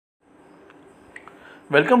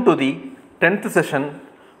Welcome to the 10th session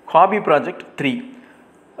Hobby Project 3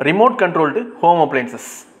 Remote Controlled Home Appliances.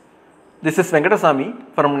 This is Venkatasamy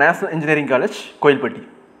from National Engineering College, Koilpatti.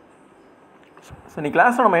 So, in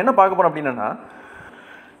class we will talk about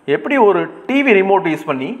எப்படி ஒரு TV remote use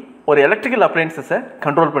பண்ணி ஒரு electrical அப்ளையன்சஸை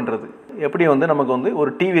control பண்ணுறது, எப்படி நமக்கு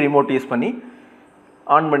ஒரு TV remote use பண்ணி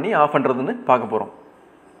on பண்ணி ஆஃப் பண்ணுறதுன்னு பார்க்க போகிறோம்.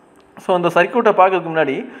 ஸோ இந்த சர்க்யூட்டை பார்க்கறதுக்கு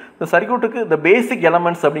முன்னாடி இந்த சர்க்யூட்டுக்கு இந்த பேசிக்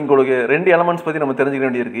எலமெண்ட்ஸ் அப்படின்னு ரெண்டு எலமெண்ட்ஸ் பற்றி நம்ம தெரிஞ்சுக்க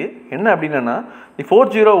வேண்டியிருக்கு. என்ன அப்படின்னா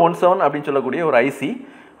 4017 அப்படின்னு சொல்லக்கூடிய ஒரு ஐசி,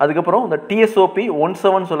 அதுக்கப்புறம் இந்த TSOP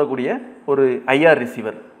 17 சொல்லக்கூடிய ஒரு IR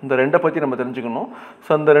ரிசீவர், இந்த ரெண்டை பற்றி நம்ம தெரிஞ்சுக்கணும்.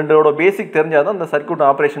 ஸோ இந்த ரெண்டோட பேசிக் தெரிஞ்சால் தான் இந்த சர்க்யூட்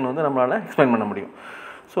ஆப்ரேஷன் நம்மளால் எக்ஸ்பிளைன் பண்ண முடியும்.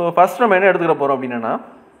 ஸோ ஃபஸ்ட் நம்ம என்ன எடுத்துக்கிற போகிறோம் அப்படின்னா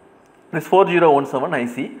திஸ் 4017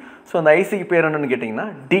 ஐசி. ஸோ அந்த ஐசிக்கு பேர் என்னென்னு கேட்டிங்கன்னா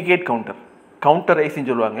டிகேட் கவுண்டர் ஐசின்னு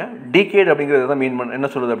சொல்லுவாங்க. டிகேட் அப்படிங்கிறது தான் மீன் என்ன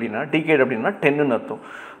சொல்லுது அப்படின்னா, டிகேட் அப்படின்னா 10ன்னு அர்த்தம்.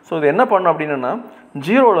 ஸோ இது என்ன பண்ணணும் அப்படின்னா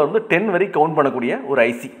 0லேருந்து 10 வரைக்கும் கவுண்ட் பண்ணக்கூடிய ஒரு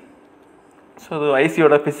ஐசி. ஸோ இது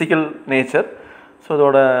ஐசியோட ஃபிசிக்கல் நேச்சர். ஸோ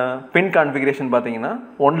இதோட பின் கான்ஃபிகரேஷன் பார்த்தீங்கன்னா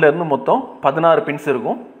 1லேருந்து மொத்தம் 16 பின்ஸ்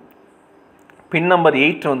இருக்கும். பின் நம்பர்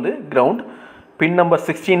 8 கிரவுண்ட், பின் நம்பர்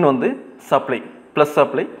 16 சப்ளை, ப்ளஸ்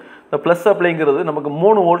சப்ளை. இந்த ப்ளஸ் சப்ளைங்கிறது நமக்கு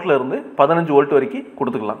 3 வோல்ட்லேருந்து 15 வோல்ட் வரைக்கும்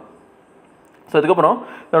கொடுத்துக்கலாம். ஸோ அதுக்கப்புறம்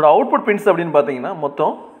இதோட அவுட்புட் பின்ஸ் அப்படின்னு பார்த்தீங்கன்னா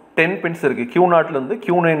மொத்தம் 10 பின்ஸ் இருக்குது. Q0லேருந்து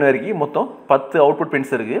Q9 வரைக்கும் மொத்தம் 10 அவுட்புட்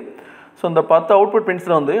பின்ஸ் இருக்குது. ஸோ இந்த 10 அவுட்புட்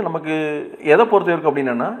பின்ஸில் நமக்கு எதை பொறுத்து இருக்குது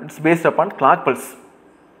அப்படின்னா it's based upon clock pulse.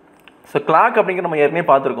 So clock அப்படிங்கிற நம்ம ஏற்கனவே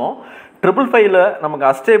பார்த்துருக்கோம். 555ல் நமக்கு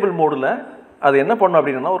அஸ்டேபிள் மோடில் அது என்ன பண்ணணும்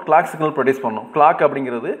அப்படின்னா ஒரு கிளாக் சிக்னல் ப்ரொடியூஸ் பண்ணணும். கிளாக்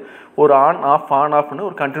அப்படிங்கிறது ஒரு ஆன் ஆஃப்னு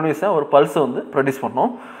ஒரு கண்டினியூஸாக ஒரு பல்ஸை ப்ரொடியூஸ்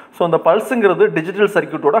பண்ணோம். ஸோ அந்த பல்ஸுங்கிறது டிஜிட்டல்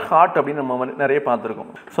சர்க்யூட்டோட ஹார்ட் அப்படின்னு நம்ம நிறைய பார்த்துருக்கோம்.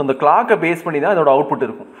 ஸோ அந்த கிளாக்கை பேஸ் பண்ணி தான் இதோட அவுட்புட்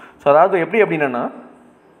இருக்கும். ஸோ அதாவது எப்படி அப்படின்னா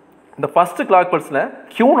இந்த ஃபஸ்ட்டு கிளாக் பல்ஸில்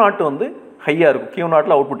Q0 ஹையாக இருக்கும்,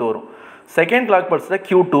 Q0ல் அவுட்புட் வரும். செகண்ட் கிளாக் பல்ஸில்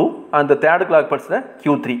Q2, அந்த தேர்ட் கிளாக் பல்ஸில்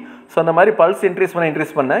Q3. ஸோ அந்த மாதிரி பல்ஸ்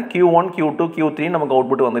இன்க்ரீஸ் பண்ண Q1, Q2, Q3 நமக்கு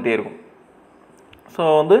அவுட்புட் வந்துகிட்டே இருக்கும். ஸோ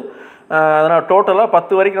அதனால் டோட்டலாக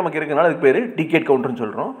 10 வரைக்கும் நமக்கு இருக்கிறதுனால அதுக்கு பேர் டிகேட் கவுண்டர்னு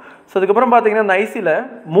சொல்கிறோம். ஸோ அதுக்கப்புறம் பார்த்தீங்கன்னா இந்த ஐசியில்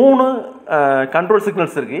 3 கண்ட்ரோல்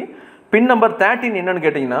சிக்னல்ஸ் இருக்குது. பின் நம்பர் 13 என்னென்னு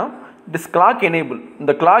கேட்டிங்கன்னா திஸ் கிளாக் எனேபிள்.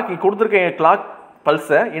 இந்த கிளாக் கொடுத்துருக்க கிளாக்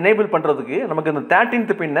பல்ஸை எனேபிள் பண்ணுறதுக்கு நமக்கு இந்த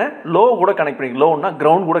 13th பின்னை லோ கூட கனெக்ட் பண்ணிக்கணும். லோன்னா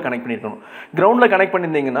கிரவுண்ட் கூட கனெக்ட் பண்ணியிருக்கணும். கிரவுண்டில் கனெக்ட்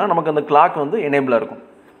பண்ணியிருந்தீங்கன்னா நமக்கு அந்த கிளாக் எனேபிளாக இருக்கும்.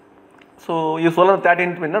 ஸோ இது சொல்ல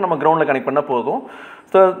 13th பின்னா நம்ம கிரவுண்டில் கனெக்ட் பண்ணால் போதும்.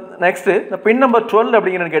 ஸோ நெக்ஸ்ட்டு இந்த பின் நம்பர் 12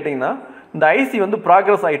 அப்படிங்கிறது கேட்டிங்கன்னா இந்த ஐசி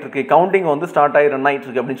ப்ராக்ரஸ் ஆகிட்டு இருக்கு, கவுண்டிங் ஸ்டார்ட் ஆகி ரன் ஆகிட்டு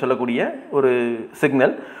இருக்கு அப்படின்னு சொல்லக்கூடிய ஒரு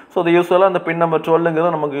சிக்னல். ஸோ அது யூஸ்வலாக அந்த பின் நம்பர்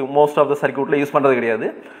 12ங்கிறது நமக்கு மோஸ்ட் ஆஃப் த சர்க்யூட்டில் யூஸ் பண்ணுறது கிடையாது.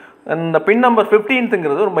 இந்த பின் நம்பர்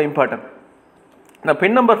 15ங்கிறது ரொம்ப இம்பார்ட்டன்ட். இந்த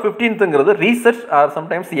பின் number 15ங்கிறது reset R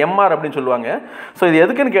sometimes MR அப்படின்னு சொல்லுவாங்க. ஸோ இது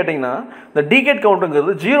எதுக்குன்னு கேட்டிங்கன்னா இந்த டிகேட்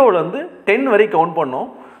கவுண்ட்டுங்கிறது 0லேருந்து 10 வரைக்கும் கவுண்ட் பண்ணோம்.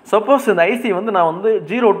 சப்போஸ் இந்த ஐசி நான்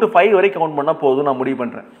 0 to 5 வரை கவுண்ட் பண்ணால் போதும் நான் முடிவு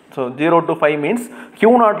பண்ணுறேன். ஸோ 0 to 5 மீன்ஸ்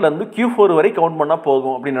Q0லேருந்து Q4 வரை கவுண்ட் பண்ணால்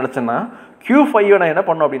போதும் அப்படின்னு நினச்சேன்னா Q5 நான் என்ன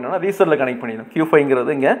பண்ணோம் அப்படின்னா ரீசெட்டில் கனெக்ட் பண்ணிடணும்.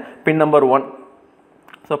 Q5ங்கிறது இங்கே பின் நம்பர் 1.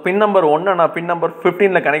 ஸோ பின் நம்பர் 1 நான் பின் நம்பர்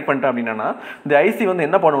 15ல் கனெக்ட் பண்ணிட்டேன் அப்படின்னா இந்த ஐசி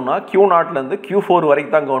என்ன பண்ணணும்னா Q0லேருந்து Q4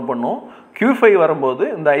 வரைக்கும் தான் கவுண்ட் பண்ணும். Q5 வரும்போது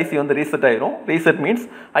இந்த ஐசி ரீசெட் ஆயிரும். ரீசெட் மீன்ஸ்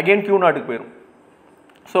அகெயின் Q0க்கு போயிடும்.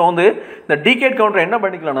 ஸோ இந்த டிகேட் கவுண்டர் என்ன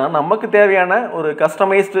பண்ணிக்கலாம்னா நமக்கு தேவையான ஒரு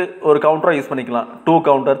கஸ்டமைஸ்டு ஒரு கவுண்டரை யூஸ் பண்ணிக்கலாம். 2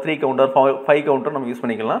 கவுண்டர், 3 கவுண்டர், 5 கவுண்டர் நம்ம யூஸ்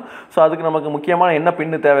பண்ணிக்கலாம். ஸோ அதுக்கு நமக்கு முக்கியமான என்ன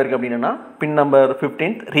பின்னு தேவை இருக்குது அப்படின்னா பின் நம்பர்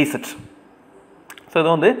 15 ரீசெட். ஸோ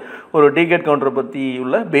இது ஒரு டிகேட் கவுண்டரை பற்றி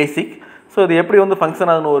உள்ள பேசிக். ஸோ இது எப்படி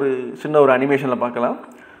ஃபங்க்ஷன் ஆகுதுன்னு ஒரு சின்ன ஒரு அனிமேஷனில் பார்க்கலாம்.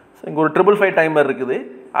 ஸோ இங்கே ஒரு 555 டைமர் இருக்குது.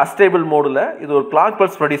 அஸ்டேபிள் மோடில் இது ஒரு கிளாக்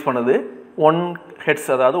பல்ஸ் ப்ரொடியூஸ் பண்ணுது. 1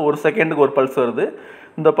 ஹெட்ஸ், அதாவது ஒரு செகண்டுக்கு ஒரு பல்ஸ் வருது.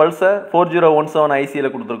 இந்த பல்ஸை 4017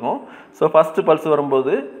 ஐசியில் கொடுத்துருக்கோம். ஸோ ஃபஸ்ட்டு பல்ஸ்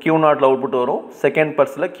வரும்போது Q0ல் அவுட்புட் வரும், second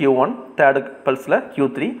பல்ஸில் Q1, third பல்ஸில்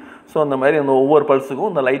Q3. So அந்த மாதிரி ஒவ்வொரு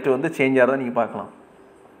பல்ஸுக்கும் இந்த லைட்டு சேஞ்ச் ஆகிறத நீங்கள் பார்க்கலாம்.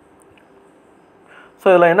 ஸோ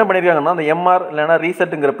இதில் என்ன பண்ணியிருக்காங்கன்னா அந்த MR இல்லைனா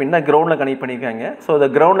ரீசெட்டுங்கிற பின்ன கிரவுண்டில் கனெக்ட் பண்ணியிருக்காங்க. ஸோ இதை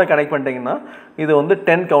கிரவுண்டில் கனெக்ட் பண்ணிட்டீங்கன்னா இது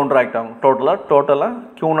 10 கவுண்டர் ஆக்ட் ஆகும். டோட்டலாக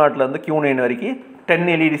Q0லேருந்து Q9 வரைக்கும்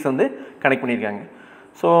 10 LEDs கனெக்ட் பண்ணியிருக்காங்க.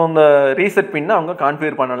 ஸோ இந்த ரீசெட் பின்னை அவங்க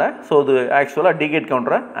கான்ஃபிகர் பண்ணலை. ஸோ இது ஆக்சுவலாக டிகேட்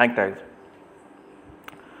கவுண்டராக ஆக்ட் ஆகுது.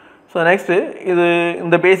 ஸோ நெக்ஸ்ட்டு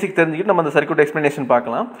இந்த பேசிக் தெரிஞ்சுக்கிட்டு நம்ம இந்த சர்க்யூட் எக்ஸ்ப்ளனேஷன்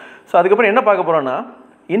பார்க்கலாம். ஸோ அதுக்கப்புறம் என்ன பார்க்க போகிறோன்னா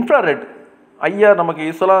இன்ஃப்ராரெட் IR நமக்கு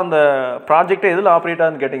யூஸ்வலாக அந்த ப்ராஜெக்டை எதில் ஆப்ரேட்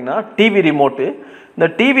ஆகுதுன்னு கேட்டிங்கன்னா டிவி ரிமோட்டு. இந்த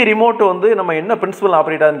டிவி ரிமோட்டு நம்ம என்ன பிரின்சிபல்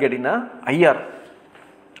ஆப்ரேட் ஆகுதுன்னு கேட்டிங்கன்னா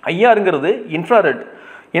ஐஆருங்கிறது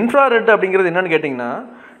இன்ஃப்ராரெட் அப்படிங்கிறது என்னென்னு கேட்டிங்கன்னா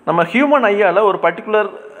நம்ம ஹியூமன் ஐயால் ஒரு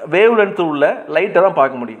பர்டிகுலர் வேவ் லென்த் உள்ள லைட்டை தான்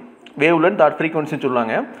பார்க்க முடியும். வேவ் லென்த் ஆர் ஃப்ரீக்வன்சின்னு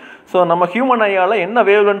சொல்லுவாங்க. ஸோ நம்ம ஹியூமன் ஐயால் என்ன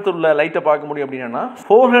வேவ் லென்த் உள்ள லைட்டை பார்க்க முடியும் அப்படின்னா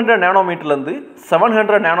 400 நானோமீட்டர்லேருந்து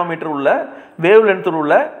 700 நானோமீட்டர் உள்ள வேவ் லென்த்தில்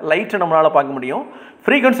உள்ள லைட்டை நம்மளால் பார்க்க முடியும்.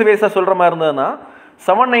 ஃப்ரீக்வன்சி பேஸாக சொல்கிற மாதிரி இருந்ததுன்னா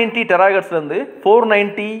 790 டெராஹெர்ட்ஸ்லேருந்து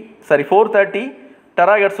 430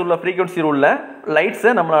 டெராஹெர்ட்ஸ் உள்ள ஃப்ரீக்வன்சியில் உள்ள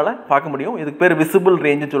லைட்ஸை நம்மளால் பார்க்க முடியும். இதுக்கு பேர் விசிபிள்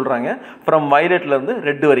ரேஞ்சுன்னு சொல்கிறாங்க. ஃப்ரம் வயலட்லேருந்து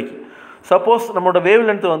ரெட் வரைக்கும். சப்போஸ் நம்மளோட வேவ்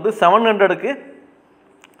லென்த் வந்து 700க்கு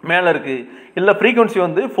மேலே இருக்குது, இல்லை ஃப்ரீக்வன்சி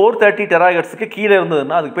வந்து 430 டெராஹெர்ட்ஸுக்கு கீழே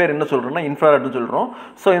இருந்ததுன்னா அதுக்கு பேர் என்ன சொல்கிறோம்னா இன்ஃப்ராரெட்னு சொல்கிறோம்.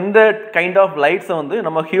 ஸோ இந்த கைண்ட் ஆஃப் லைட்ஸை வந்து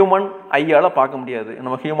நம்ம ஹியூமன் ஐயால் பார்க்க முடியாது.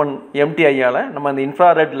 நம்ம ஹியூமன் எம்டி ஐயால் நம்ம இந்த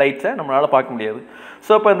இன்ஃப்ராரெட் லைட்ஸை நம்மளால் பார்க்க முடியாது.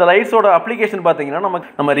 ஸோ இப்போ இந்த லைட்ஸோட அப்ளிகேஷன் பார்த்தீங்கன்னா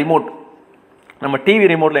நம்ம ரிமோட், நம்ம டிவி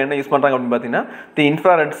ரிமோட்டில் என்ன யூஸ் பண்ணுறாங்க அப்படின்னு பார்த்தீங்கன்னா தி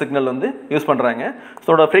இன்ஃப்ராரெட் சிக்னல் வந்து யூஸ் பண்ணுறாங்க.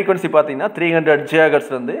 இதோட ஃப்ரீக்வன்சி பார்த்தீங்கன்னா 300 GHz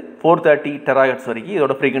 430 டெராஹெர்ட்ஸ் வரைக்கும்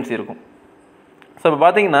இதோட ஃப்ரீக்வன்சி இருக்கும். ஸோ இப்போ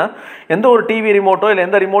பார்த்தீங்கன்னா எந்த ஒரு டிவி ரிமோட்டோ இல்லை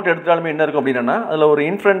எந்த ரிமோட் எடுத்தாலுமே என்ன இருக்கும் அப்படின்னா அதில் ஒரு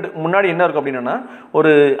இன்ஃப்ரண்ட் முன்னாடி என்ன இருக்கும் அப்படின்னா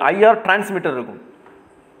ஒரு ஐஆர் டிரான்ஸ்மிட்டர் இருக்கும்.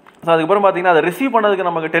 ஸோ அதுக்கப்புறம் பார்த்தீங்கன்னா அதை ரிசீவ் பண்ணதுக்கு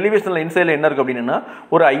நமக்கு டெலிவிஷனில் இன்சைடில் என்ன இருக்குது அப்படின்னா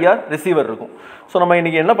ஒரு ஐஆர் ரிசீவர் இருக்கும். ஸோ நம்ம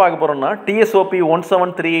இன்றைக்கி என்ன பார்க்க போகிறோம்னா TSOP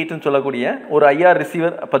 1738ன்னு சொல்லக்கூடிய ஒரு ஐஆர்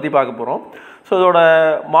ரிசீவர் பற்றி பார்க்க போகிறோம். ஸோ இதோட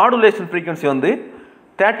மாடுலேஷன் ஃப்ரீக்வன்சி வந்து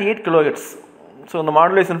 38 kHz. ஸோ இந்த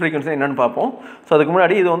மாடுலேஷன் ஃப்ரீக்வன்சி என்னென்னு பார்ப்போம். ஸோ அதுக்கு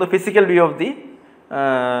முன்னாடி இது வந்து physical view of the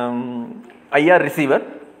IR receiver.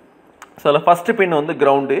 So அதில் ஃபஸ்ட்டு பின் வந்து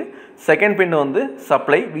கிரவுண்டு, செகண்ட் பின் வந்து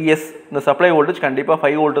சப்ளை விஎஸ். இந்த சப்ளை வோல்டேஜ் கண்டிப்பாக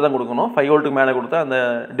 5 வோல்ட் தான் கொடுக்கணும். 5 வோல்ட்டுக்கு மேலே கொடுத்தா அந்த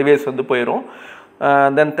டிவைஸ் வந்து போயிடும்.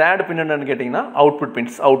 தென் தேர்ட் பின் என்னென்னு கேட்டிங்கன்னா அவுட்புட்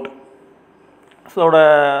பின்ஸ் அவுட். ஸோ அதோட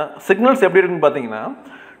சிக்னல்ஸ் எப்படி இருக்குன்னு பார்த்தீங்கன்னா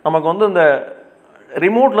நமக்கு வந்து இந்த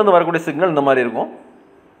ரிமோட்லேருந்து வரக்கூடிய சிக்னல் இந்த மாதிரி இருக்கும்.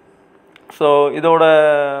 ஸோ இதோட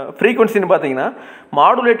ஃப்ரீக்வன்சின்னு பார்த்தீங்கன்னா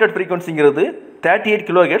மாடுலேட்டட் ஃப்ரீக்வன்சிங்கிறது 38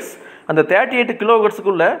 kHz. அந்த 38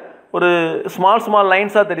 kHzக்குள்ளே ஒரு ஸ்மால்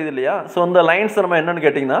லைன்ஸாக தெரியுது இல்லையா? ஸோ இந்த லைன்ஸ் நம்ம என்னென்னு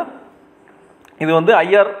கேட்டிங்கன்னா இது வந்து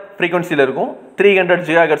ஐஆர் ஃப்ரீக்வன்சியில் இருக்கும். 300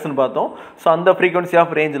 GHzன்னு பார்த்தோம். ஸோ அந்த ஃப்ரீக்வன்சி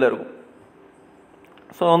ஆஃப் ரேஞ்சில் இருக்கும்.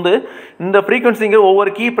 ஸோ வந்து இந்த ஃப்ரீக்வன்சிங்க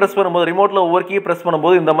ஒவ்வொரு கீ ப்ரெஸ் பண்ணும்போது ரிமோட்டில் ஒவ்வொரு கீ ப்ரெஸ்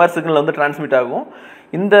பண்ணும்போது இந்த மாதிரி சிக்னல் வந்து டிரான்ஸ்மிட் ஆகும்.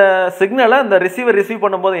 இந்த சிக்னலை இந்த ரிசீவர் ரிசீவ்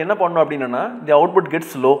பண்ணும்போது என்ன பண்ணணும் அப்படின்னா தி அவுட்புட்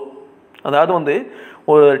கெட்ஸ் லோ. அதாவது வந்து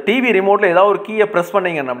ஒரு டிவி ரிமோட்டில் ஏதாவது ஒரு கீயை ப்ரெஸ்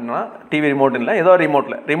பண்ணிங்க அப்படின்னா டிவி ரிமோட் இல்லை ஏதோ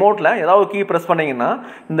ரிமோட்டில் ஏதாவது கீ ப்ரெஸ் பண்ணிங்கன்னா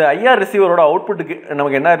இந்த ஐஆர் ரிசீவரோட அவுட்புட்டுக்கு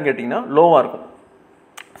நமக்கு என்னன்னு கேட்டிங்கன்னா லோவாக இருக்கும்.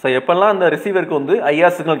 ஸோ எப்போல்லாம் அந்த ரிசீவருக்கு வந்து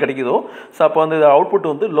ஐஆர் சிக்னல் கிடைக்குதோ ஸோ அப்போ வந்து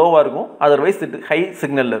அவுட்புட் வந்து லோவாக இருக்கும். அதர்வைஸ் இது ஹை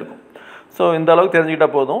சிக்னலில் இருக்கும். ஸோ இந்த அளவுக்கு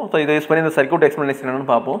தெரிஞ்சுக்கிட்டால் போதும். ஸோ இதை யூஸ் பண்ணி இந்த சர்க்யூட் எக்ஸ்ப்ளனேஷன்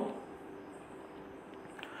என்னென்னு பார்ப்போம்.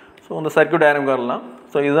 ஸோ இந்த சர்க்யூட் டயக்ராம் வரலாம்.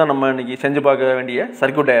 ஸோ இதுதான் நம்ம இன்றைக்கி செஞ்சு பார்க்க வேண்டிய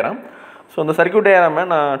சர்க்யூட் டயக்ராம். ஸோ இந்த சர்க்யூட் டயக்ராமை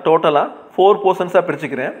நான் டோட்டலாக 4 போர்ஷன்ஸாக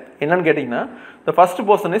பிரிச்சுக்கிறேன். என்னென்னு கேட்டிங்கன்னா இந்த first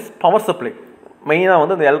portion is power supply. மெயினாக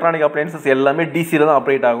வந்து இந்த எலக்ட்ரானிக் அப்ளையன்சஸ் எல்லாமே டிசியில் தான்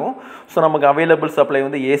ஆப்ரேட் ஆகும். ஸோ நமக்கு அவைலபிள் சப்ளை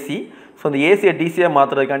வந்து ஏசி. ஸோ இந்த ஏசியை டிசியாக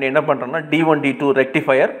மாற்றுறதுக்காண்டி என்ன பண்ணுறோன்னா D1 D2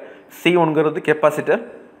 rectifier, C1ங்கிறது capacitor,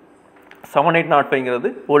 7805ங்கிறது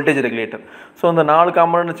voltage regulator. So இந்த 4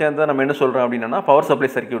 காம்பனன்ட் சேர்ந்து நம்ம என்ன சொல்கிறோம் அப்படின்னா பவர்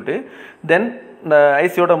சப்ளை சர்க்யூட்டு. தென் இந்த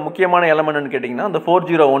ஐசியோட முக்கியமான எலமெண்ட்னு கேட்டிங்கன்னா இந்த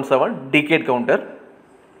 4017 டிகேட் கவுண்டர்.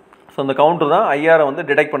 ஸோ அந்த கவுண்டர் தான் ஐஆரை வந்து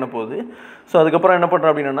டிடெக்ட் பண்ண போகுது. ஸோ அதுக்கப்புறம் என்ன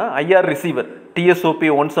பண்ணுறோம் அப்படின்னா ஐஆர் ரிசீவர் TSOP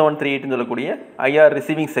 1738ன்னு சொல்லக்கூடிய ஐஆர்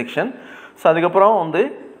ரிசீவிங் செக்ஷன். ஸோ அதுக்கப்புறம் வந்து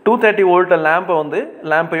 230 வோல்ட்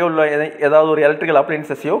லேம்பையோ இல்லை ஏதாவது ஒரு எலக்ட்ரிக்கல்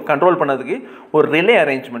அப்ளையன்சஸையோ கண்ட்ரோல் பண்ணதுக்கு ஒரு ரிலே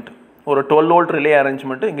அரேஞ்ச்மெண்ட், ஒரு 12 வோல்ட் ரிலே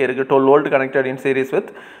அரேஞ்ச்மெண்ட் இங்கே இருக்குது. 12 volt connected in series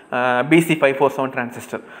with BC547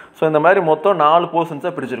 transistor. So இந்த மாதிரி மொத்தம் 4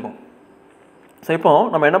 போர்ஷன்ஸாக பிரிச்சிருக்கோம். ஸோ இப்போ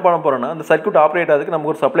நம்ம என்ன பண்ண போகிறோம்னா இந்த சர்க்யூட் ஆப்ரேட் ஆகிறதுக்கு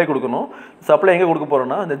நமக்கு ஒரு சப்ளை கொடுக்கணும். சப்ளை எங்கே கொடுக்க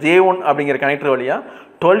போகிறோம்னா இந்த J1 அப்படிங்கிற கனெக்டர் வழியாக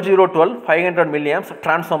 12012 500 mA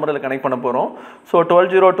டிரான்ஸ்ஃபார்மரில் கனெக்ட் பண்ண போகிறோம். ஸோ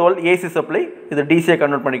 12012 ஏசி சப்ளை இது டிசியை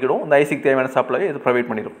கன்வெர்ட் பண்ணிக்கிடும். இந்த ஐசிக்கு தேவையான சப்ளை இது ப்ரொவைட்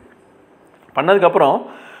பண்ணிடும். பண்ணதுக்கப்புறம்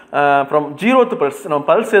ஃப்ரம் 0th பல்ஸ் நம்ம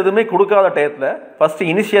பல்ஸ் எதுவுமே கொடுக்காத டயத்தில் ஃபஸ்ட்டு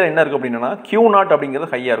இனிஷியல் என்ன இருக்குது அப்படின்னா Q0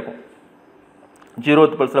 அப்படிங்கிறது ஹையாக இருக்கும்.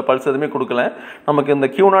 0th பல்ஸில் பல்ஸ் எதுவுமே கொடுக்கல. நமக்கு இந்த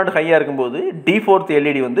Q0 ஹையாக இருக்கும்போது D4th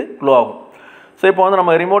LED வந்து க்ளோ ஆகும். ஸோ இப்போ வந்து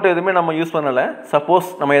நம்ம ரிமோட் எதுவுமே நம்ம யூஸ் பண்ணலை. சப்போஸ்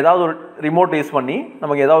நம்ம ஏதாவது ஒரு ரிமோட் யூஸ் பண்ணி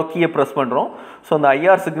நமக்கு ஏதாவது கீயை ப்ரெஸ் பண்ணுறோம். ஸோ அந்த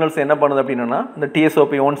ஐஆர் சிக்னல்ஸ் என்ன பண்ணுது அப்படின்னா இந்த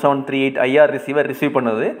TSOP 1738 ஐஆர் ரிசீவர் ரிசீவ்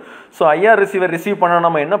பண்ணுது. ஸோ ஐஆர் ரிசீவர் ரிசீவ் பண்ணால்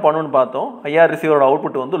நம்ம என்ன பண்ணணும்னு பார்த்தோம். ஐஆர் ரிசீவரோட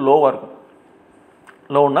அவுட்புட் வந்து லோவாக இருக்கும்.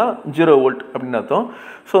 லோன்னா 0 வோல்ட் அப்படின்னு அர்த்தம்.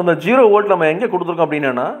 ஸோ இந்த 0 வோல்ட் நம்ம எங்கே கொடுத்துருக்கோம்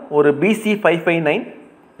அப்படின்னா ஒரு BC559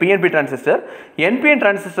 PNP transistor. NPN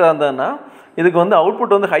transistor இருந்ததுன்னா இதுக்கு வந்து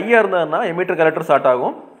அவுட்புட் வந்து ஹையாக இருந்ததுன்னா எமிட்டர் கலெக்டர் ஸ்டார்ட்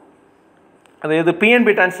ஆகும். அது இது PNP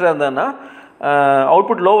டிரான்சிஸ்டர் இருந்ததுன்னா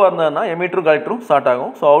அவுட்புட் லோவாக இருந்ததுன்னா எமிட்டரும் கலெக்டரும் ஸ்டார்ட்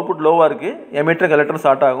ஆகும். ஸோ அவுட்புட் லோவாக இருக்குது, எமிட்டர் கலெக்டரும்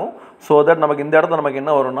ஸ்டார்ட் ஆகும். ஸோ தட் நமக்கு இந்த இடத்துல நமக்கு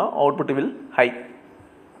என்ன வரும்னா அவுட்புட் வில் ஹை.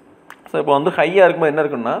 ஸோ இப்போ வந்து ஹையாக இருக்கும்போது என்ன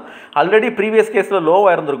இருக்குன்னா ஆல்ரெடி ப்ரீவியஸ் கேஸில்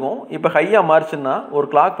லோவாக இருந்திருக்கும். இப்போ ஹையாக மாறிச்சுன்னா ஒரு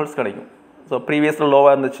கிளாக் பல்ஸ் கிடைக்கும். ஸோ ப்ரீவியஸில்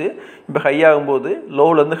லோவாக இருந்துச்சு, இப்போ ஹை ஆகும்போது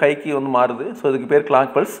லோவிலேருந்து ஹைக்கு வந்து மாறுது. ஸோ இதுக்கு பேர்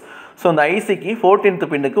கிளாக் பல்ஸ். ஸோ இந்த ஐசிக்கு 14th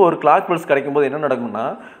பின்னுக்கு ஒரு கிளாக் பல்ஸ் கிடைக்கும்போது என்ன நடக்கும்னா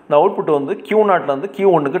இந்த அவுட்புட் வந்து Q0லேருந்து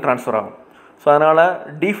Q1க்கு ட்ரான்ஸ்ஃபர் ஆகும். ஸோ அதனால்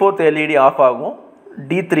D4th LED ஆஃப் ஆகும்,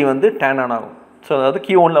 D3 வந்து டேன் ஆன் ஆகும். ஸோ அதாவது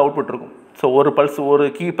Q1ல அவுட்புட் இருக்கும். ஸோ ஒரு பல்ஸ் ஒரு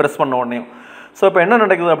கீ ப்ரெஸ் பண்ண உடனே. ஸோ இப்போ என்ன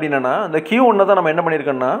நடக்குது அப்படின்னா இந்த Q1 தான் நம்ம என்ன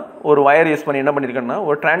பண்ணியிருக்கோம்னா ஒரு வயர் யூஸ் பண்ணி என்ன பண்ணியிருக்கோம்னா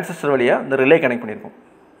ஒரு டிரான்சிஸ்டர் வழியாக இந்த ரிலே கனெக்ட் பண்ணியிருக்கோம்.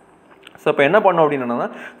 ஸோ இப்போ என்ன பண்ணோம் அப்படின்னா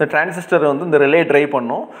இந்த டிரான்சிஸ்டர் வந்து இந்த ரிலே ட்ரைவ்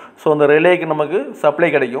பண்ணோம். ஸோ இந்த ரிலேக்கு நமக்கு சப்ளை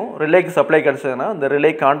கிடைக்கும். ரிலேக்கு சப்ளை கிடைச்சதுன்னா இந்த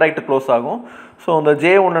ரிலே கான்டாக்ட் க்ளோஸ் ஆகும். ஸோ இந்த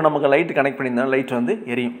J1 நமக்கு லைட் கனெக்ட் பண்ணியிருந்தா லைட் வந்து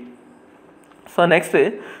எரியும். ஸோ நெக்ஸ்ட்டு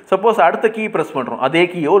சப்போஸ் அடுத்த கீ ப்ரெஸ் பண்ணுறோம், அதே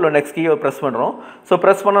கீயோ இல்லை நெக்ஸ்ட் கீயோ ப்ரெஸ் பண்ணுறோம். ஸோ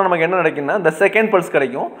ப்ரெஸ் பண்ணால் நமக்கு என்ன நடக்குன்னா இந்த செகண்ட் பல்ஸ்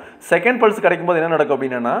கிடைக்கும். செகண்ட் பல்ஸ் கிடைக்கும்போது என்ன நடக்கும்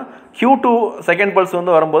அப்படின்னா Q2 செகண்ட் பல்ஸ்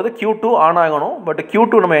வந்து வரும்போது Q2 ஆன் ஆகணும். பட்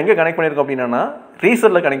Q2 நம்ம எங்கே கனெக்ட் பண்ணியிருக்கோம் அப்படின்னா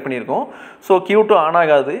ரீசரில் கனெக்ட் பண்ணியிருக்கோம். ஸோ Q2 ஆன்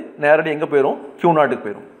ஆகாது, நேரடி எங்கே போயிடும், Q0க்கு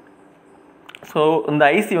போயிடும். ஸோ இந்த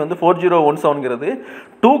ஐசி வந்து 4017ங்கிறது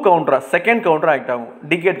 2 கவுண்டராக செகண்ட் கவுண்டராக ஆக்ட் ஆகும்.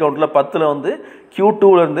 டிகேட் கவுண்டரில் 10ல் வந்து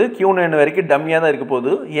Q2லேருந்து Q9 வரைக்கும் டம்மியாக தான் இருக்க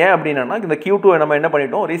போகுது. ஏன் அப்படின்னா இந்த Q2 நம்ம என்ன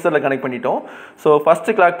பண்ணிட்டோம், ரீசரில் கனெக்ட் பண்ணிட்டோம். So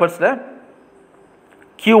first clock பல்ஸில்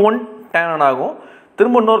Q1 tan on ஆகும்.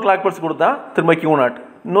 திரும்ப இன்னொரு கிளாக் பல்ஸ் கொடுத்தா திரும்ப Q0,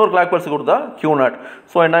 இன்னொரு கிளாக் பல்ஸ் கொடுத்தா Q0.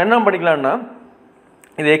 ஸோ நான் என்ன பண்ணிக்கலாம்னா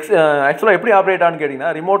இது ஆக்சுவலாக எப்படி ஆப்ரேட் ஆகுன்னு கேட்டிங்கன்னா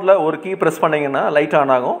ரிமோட்டில் ஒரு கீ ப்ரெஸ் பண்ணிங்கன்னா லைட்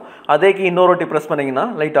ஆன் ஆகும், அதே கீ இன்னொரு வாட்டி ப்ரெஸ் பண்ணிங்கன்னா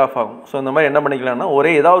லைட் ஆஃப் ஆகும். ஸோ இந்த மாதிரி என்ன பண்ணிக்கலாம்னா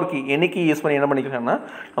ஒரே ஏதாவது ஒரு கீ எனி கீ யூஸ் பண்ணி என்ன பண்ணிக்கலாம்னா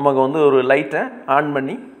நமக்கு வந்து ஒரு லைட்டை ஆன்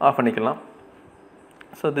பண்ணி ஆஃப் பண்ணிக்கலாம்.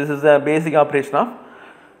 So this is the basic operation of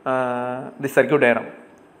the circuit diagram.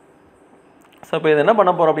 So இப்போ இது என்ன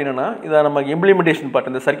பண்ண போகிறோம் அப்படின்னா இதை நம்ம இம்ப்ளிமெண்டேஷன்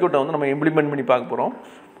பார்ட், இந்த சர்க்யூட்டை வந்து நம்ம இம்ப்ளிமெண்ட் பண்ணி பார்க்க போகிறோம்.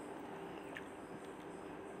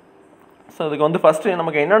 ஸோ அதுக்கு வந்து ஃபஸ்ட்டு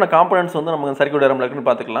நமக்கு என்னென்ன காம்பனன்ட்ஸ் வந்து நமக்கு சர்க்யூட் டயக்ராமில் இருக்குன்னு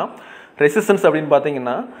பார்த்துக்கலாம். ரெசிஸ்டன்ஸ் அப்படின்னு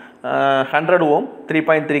பார்த்தீங்கன்னா 100 Ω,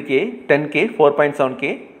 3.3K, 10K, 4.7K,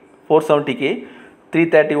 470K,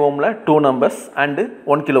 330 Ohmல 2 numbers and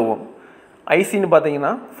 1 kilo ohm. ஐசின்னு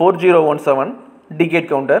பார்த்தீங்கன்னா 4017 decade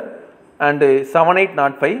counter and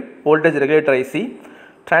 7805 voltage regulator IC,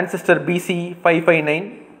 transistor BC559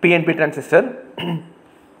 PNP transistor,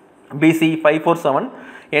 BC547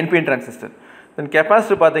 NPN transistor. Then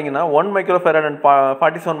capacitor பார்த்தீங்கன்னா 1 மைக்ரோஃபேரட் அண்ட்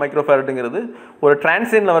 47 மைக்ரோஃபேரட்டுங்கிறது ஒரு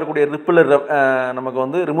டிரான்சியன்ட்டில் வரக்கூடிய ரிப்பில் நமக்கு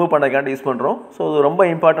வந்து ரிமூவ் பண்ணக்காண்டி யூஸ் பண்ணுறோம். ஸோ இது ரொம்ப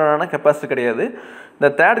இம்பார்ட்டண்டான கெப்பாசிட்டர் கிடையாது. இந்த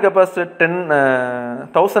third capacitor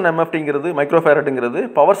 10,000 MFTங்கிறது மைக்ரோஃபேரட்டுங்கிறது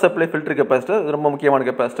power supply filter capacitor, இது ரொம்ப முக்கியமான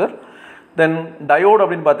கெப்பாசிட்டர். தென் டயோடு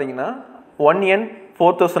அப்படின்னு பார்த்தீங்கன்னா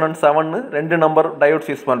 1N4007 2 நம்பர்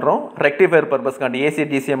டயோட்ஸ் யூஸ் பண்ணுறோம் ரெக்டிஃபயர் பர்பஸ்க்காண்டி,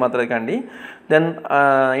 ஏசி டிசியை மாற்றுறதுக்காண்டி. தென்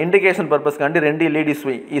இண்டிகேஷன் பர்பஸ்க்காண்டி 2 LEDs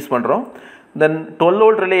யூஸ் பண்ணுறோம். தென் 12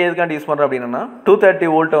 volt ரிலே எதுக்காண்டி யூஸ் பண்ணுறோம் அப்படின்னா 230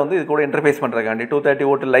 volt வந்து இது கூட interface பண்ணுறதுக்காண்டி, 230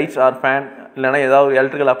 volt lights R fan இல்லைனா ஏதாவது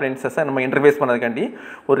எலக்ட்ரிக்கல் அப்ளைன்சஸை நம்ம இன்டர்ஃபேஸ் பண்ணுறதுக்காண்டி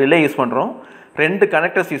ஒரு ரிலே யூஸ் பண்ணுறோம். 2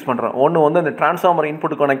 கனெக்டர்ஸ் யூஸ் பண்ணுறோம். ஒன்று வந்து அந்த டிரான்ஸ்ஃபார்மர்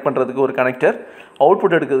இன்புட் கனெக்ட் பண்ணுறதுக்கு ஒரு கனெக்டர்,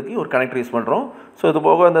 அவுட்புட் எடுக்கிறதுக்கு ஒரு கனெக்டர் யூஸ் பண்ணுறோம். ஸோ இது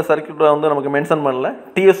போக இந்த சர்க்யூட்டில் வந்து நமக்கு மென்ஷன் பண்ணல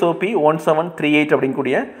TSOP 1738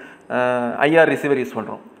 அப்படிங்கக்கூடிய IR ரிசீவர் யூஸ்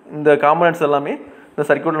பண்ணுறோம். இந்த காம்பனன்ட்ஸ் எல்லாமே இந்த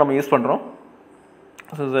சர்க்யூட்டில் நம்ம யூஸ் பண்ணுறோம்.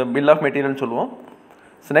 ஸோ பில் ஆஃப் மெட்டீரியல்னு சொல்லுவோம்.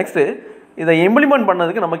 ஸோ நெக்ஸ்ட்டு இதை இம்ப்ளிமெண்ட்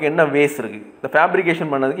பண்ணதுக்கு நமக்கு என்ன வேஸ் இருக்குது, இந்த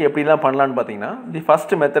ஃபேப்ரிகேஷன் பண்ணதுக்கு எப்படிலாம் பண்ணலான்னு பார்த்தீங்கன்னா தி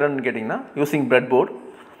ஃபஸ்ட் மெத்தட்னு கேட்டிங்கன்னா using bread board,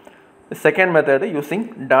 second method using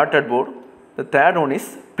dotted board, the third one is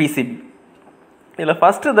PCB. இதில்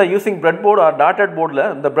ஃபஸ்ட்டு இந்த using bread board R dotted போர்டில்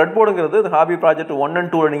இந்த பிரெட் போர்டுங்கிறது இந்த ஹாபி ப்ராஜெக்ட் 1 and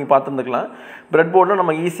 2 நீங்கள் பார்த்துருந்துக்கலாம். பிரெட் போர்டில்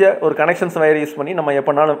நம்ம ஈஸியாக ஒரு கனெக்ஷன்ஸ் வயர் யூஸ் பண்ணி நம்ம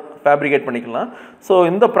எப்போனாலும் ஃபேப்ரிகேட் பண்ணிக்கலாம். ஸோ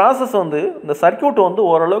இந்த ப்ராசஸ் வந்து இந்த சர்க்யூட் வந்து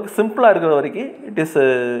ஓரளவுக்கு சிம்பிளாக இருக்கிற வரைக்கும் இட் இஸ்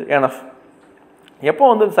எனஃப். எப்போ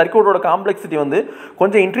வந்து சர்க்யூட்டோட காம்ப்ளெக்சிட்டி வந்து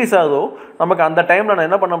கொஞ்சம் இன்க்ரீஸ் ஆகுதோ நமக்கு அந்த டைமில் நான்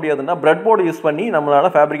என்ன பண்ண முடியாதுன்னா பிரெட் போர்டு யூஸ் பண்ணி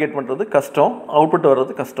நம்மளால் ஃபேப்ரிகேட் பண்ணுறது கஷ்டம், அவுட்புட்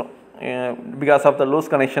வர்றது கஷ்டம். Because of the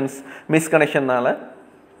loose connections, miss கனெக்ஷனால்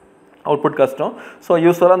output கஷ்டம். ஸோ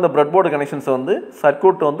யூஸ்வலாக இந்த பிரெட் போர்டு கனெக்ஷன்ஸை வந்து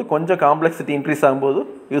சர்க்யூட் வந்து கொஞ்சம் காம்ப்ளெக்சிட்டி இன்க்ரீஸ் ஆகும்போது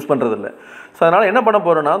யூஸ் பண்ணுறதில்ல. ஸோ அதனால் என்ன பண்ண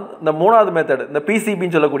போகிறோன்னா இந்த மூணாவது மெத்தட் இந்த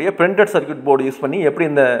PCBன்னு சொல்லக்கூடிய பிரிண்டட் சர்க்யூட் போர்டு யூஸ் பண்ணி எப்படி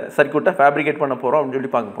இந்த சர்க்யூட்டை ஃபேப்ரிகேட் பண்ண போகிறோம் அப்படின்னு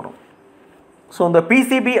சொல்லி பார்க்க போகிறோம். ஸோ இந்த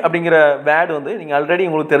PCB அப்படிங்கிற வேர்டு வந்து நீங்கள் ஆல்ரெடி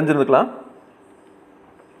உங்களுக்கு தெரிஞ்சிருந்துக்கலாம்.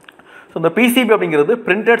 ஸோ இந்த PCB அப்படிங்கிறது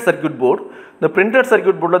பிரிண்டட் சர்க்யூட் போர்டு. இந்த பிரிண்டட்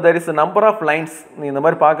சர்க்யூட் போர்டில் there is number of lines. நீங்கள் இந்த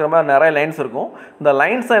மாதிரி பார்க்குற மாதிரி நிறைய லைன்ஸ் இருக்கும். இந்த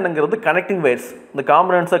லைன்ஸ் என்னங்கிறது கனெக்டிங் வயர்ஸ். இந்த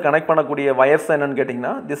காம்பனன்ட்ஸை கனெக்ட் பண்ணக்கூடிய வயர்ஸ் என்னன்னு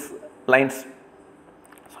கேட்டிங்கன்னா திஸ் லைன்ஸ்.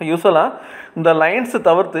 ஸோ யூஸ்வலாக இந்த லைன்ஸை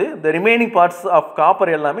தவிர்த்து இந்த ரிமைனிங் பார்ட்ஸ் ஆஃப்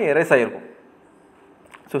காப்பர் எல்லாமே எரேஸ் ஆகிருக்கும்.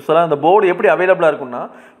 ஸோ யூஸ்வலாக இந்த போர்டு எப்படி அவைலபிளாக இருக்கும்னா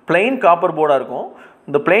பிளெயின் காப்பர் போர்டாக இருக்கும்.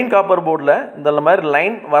 இந்த பிளெயின் காப்பர் போர்டில் இந்த மாதிரி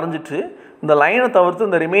லைன் வரைஞ்சிட்டு இந்த லைனை தவிர்த்து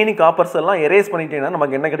இந்த ரிமைனிங் காப்பர்ஸ் எல்லாம் எரேஸ் பண்ணிட்டீங்கன்னா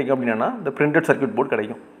நமக்கு என்ன கிடைக்கும் அப்படின்னா இந்த பிரிண்டட் சர்க்யூட் போர்டு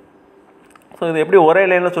கிடைக்கும். ஸோ இது எப்படி ஒரே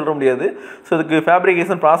லைனில் சொல்ல முடியாது. ஸோ இதுக்கு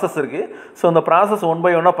ஃபேப்ரிகேஷன் ப்ராசஸ் இருக்குது. ஸோ இந்த ப்ராசஸ் 1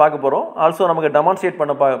 by 1 பார்க்க போகிறோம். ஆல்சோ நமக்கு டெமான்ஸ்ட்ரேட்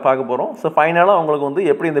பண்ண பார்க்க போகிறோம். ஸோ ஃபைனலாக உங்களுக்கு வந்து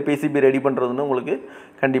எப்படி இந்த PCB ரெடி பண்ணுறதுன்னு உங்களுக்கு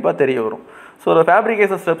கண்டிப்பாக தெரிய வரும். ஸோ இந்த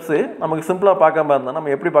ஃபேப்ரிகேஷன் ஸ்டெப்ஸு நமக்கு சிம்பிளாக பார்க்காம இருந்தால்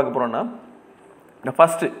நம்ம எப்படி பார்க்க போகிறோம்னா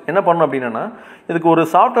ஃபஸ்ட்டு என்ன பண்ணணும் அப்படின்னா, இதுக்கு ஒரு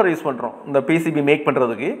சாஃப்ட்வேர் யூஸ் பண்ணுறோம் இந்த பிசிபி மேக்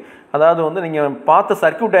பண்ணுறதுக்கு. அதாவது வந்து நீங்கள் பார்த்த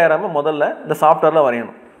சர்க்யூட் டயக்ராமை முதல்ல இந்த சாஃப்ட்வேரில்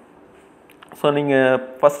வரையணும். ஸோ நீங்கள்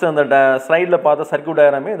ஃபஸ்ட்டு அந்த ஸ்லைடில் பார்த்த சர்க்யூட்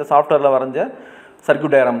டயக்ராமே இந்த சாஃப்ட்வேரில் வரைஞ்ச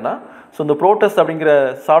சர்க்யூட் டயக்ராம் தான். ஸோ இந்த ப்ரோட்டஸ் அப்படிங்கிற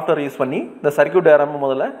சாஃப்ட்வேர் யூஸ் பண்ணி இந்த சர்க்யூட் டயக்ராமை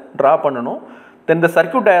முதல்ல ட்ரா பண்ணணும். தென் இந்த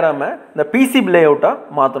சர்க்யூட் டயக்ராமை இந்த பிசிபி லேஅவுட்டாக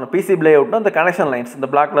மாற்றணும். பிசிபி லேஅவுட்னா இந்த கனெக்ஷன் லைன்ஸ், இந்த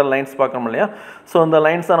பிளாக் கலர் லைன்ஸ் பார்க்கணும் இல்லையா? ஸோ இந்த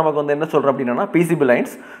லைன்ஸ் தான் நமக்கு வந்து என்ன சொல்கிறோம் அப்படின்னா பிசிபி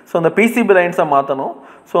லைன்ஸ். ஸோ அந்த பிசிபி லைன்ஸை மாற்றணும்.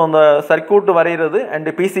 ஸோ அந்த சர்க்யூட் வரைகிறது அண்ட்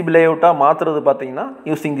பிசிபி லேஅவுட்டாக மாற்றுறது பார்த்தீங்கன்னா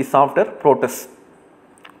யூஸிங் தி சாஃப்ட்வேர் ப்ரோட்டஸ்.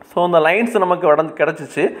 ஸோ அந்த லைன்ஸ் நமக்கு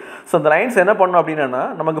கிடச்சிச்சு. ஸோ அந்த லைன்ஸ் என்ன பண்ணணும் அப்படின்னா,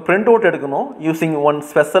 நமக்கு பிரிண்ட் அவுட் எடுக்கணும் using one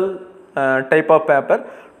special type of paper,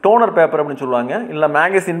 toner paper அப்படின்னு சொல்லுவாங்க, இல்லை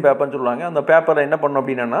மேகசின் பேப்பர்னு சொல்லுவாங்க. அந்த பேப்பரில் என்ன பண்ணணும்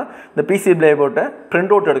அப்படின்னா இந்த பிசிபி லேஅவுட்டை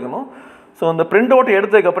பிரிண்ட் அவுட் எடுக்கணும். ஸோ அந்த பிரிண்ட் அவுட்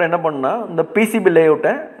எடுத்ததுக்கப்புறம் என்ன பண்ணால் இந்த பிசிபி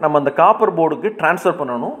லேஅவுட்டை நம்ம அந்த காப்பர் போர்டுக்கு ட்ரான்ஸ்ஃபர்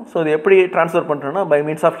பண்ணணும். ஸோ இது எப்படி ட்ரான்ஸ்ஃபர் பண்ணுறோன்னா by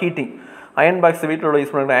means of heating. Iron box வீட்டில்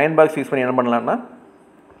யூஸ் பண்ணுற அயன் பாக்ஸ் யூஸ் பண்ணி என்ன பண்ணலான்னா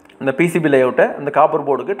இந்த பிசிபி லேஅவுட்டை அந்த காப்பர்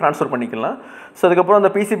போர்டுக்கு ட்ரான்ஸ்ஃபர் பண்ணிக்கலாம். ஸோ அதுக்கப்புறம்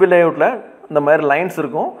அந்த பிசிபி லேஅவுட்டில் இந்த மாதிரி லைன்ஸ்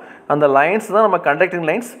இருக்கும். அந்த லைன்ஸ் தான் நம்ம கண்டக்டிங்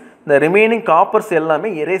லைன்ஸ். இந்த ரிமைனிங் காப்பர்ஸ் எல்லாமே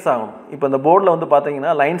எரேஸ் ஆகணும். இப்போ இந்த போர்டில் வந்து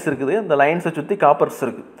பார்த்தீங்கன்னா லைன்ஸ் இருக்குது, இந்த லைன்ஸை சுற்றி காப்பர்ஸ்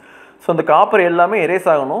இருக்குது. ஸோ அந்த காப்பர் எல்லாமே எரேஸ்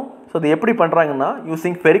ஆகணும். ஸோ இது எப்படி பண்ணுறாங்கன்னா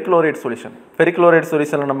யூஸிங் ஃபெரிக்ளோரேட் சொல்யூஷன். ஃபெரிக்ளோரேட்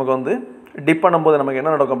சொல்யூஷனில் நமக்கு வந்து டிப் பண்ணும்போது நமக்கு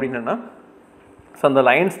என்ன நடக்கும் அப்படின்னா, ஸோ அந்த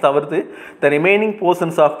லைன்ஸ் தவிர்த்து the remaining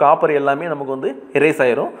portions of copper எல்லாமே நமக்கு வந்து எரேஸ்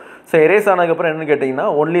ஆயிரும். ஸோ எரேஸ் ஆனதுக்கப்புறம் என்னென்னு கேட்டிங்கன்னா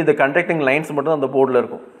ஒன்லி இந்த கண்டக்டிங் லைன்ஸ் மட்டும் அந்த போர்டில்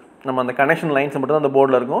இருக்கும். நம்ம அந்த கனெக்ஷன் லைன்ஸ் மட்டும் தான் அந்த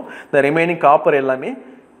போர்டில் இருக்கும். இந்த ரிமைனிங் காப்பர் எல்லாமே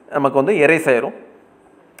நமக்கு வந்து எரேஸ் ஆயிரும்.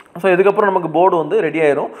 ஸோ இதுக்கப்புறம் நமக்கு போர்டு வந்து ரெடி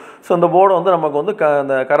ஆயிரும். ஸோ இந்த போர்டு வந்து நமக்கு வந்து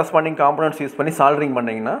அந்த கரஸ்பாண்டிங் காம்பனன்ட்ஸ் யூஸ் பண்ணி சால்டரிங்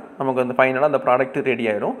பண்ணிங்கன்னா நமக்கு வந்து ஃபைனலாக அந்த ப்ராடக்ட் ரெடி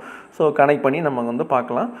ஆயிரும். ஸோ கனெக்ட் பண்ணி நம்ம வந்து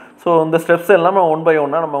பார்க்கலாம். ஸோ இந்த ஸ்டெப்ஸ் எல்லாமே ஒன் பை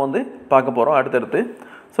ஒன்னாக நம்ம வந்து பார்க்க போகிறோம் அடுத்தடுத்து.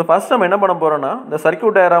 ஸோ ஃபஸ்ட் நம்ம என்ன பண்ண போகிறோம்னா இந்த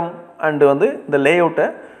சர்க்யூட் டயக்ராம் அண்டு வந்து இந்த லேஅவுட்டை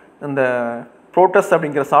இந்த ப்ரோட்டஸ்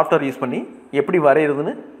அப்படிங்கிற சாஃப்ட்வேர் யூஸ் பண்ணி எப்படி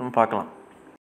வரைகிறதுன்னு நம்ம பார்க்கலாம்.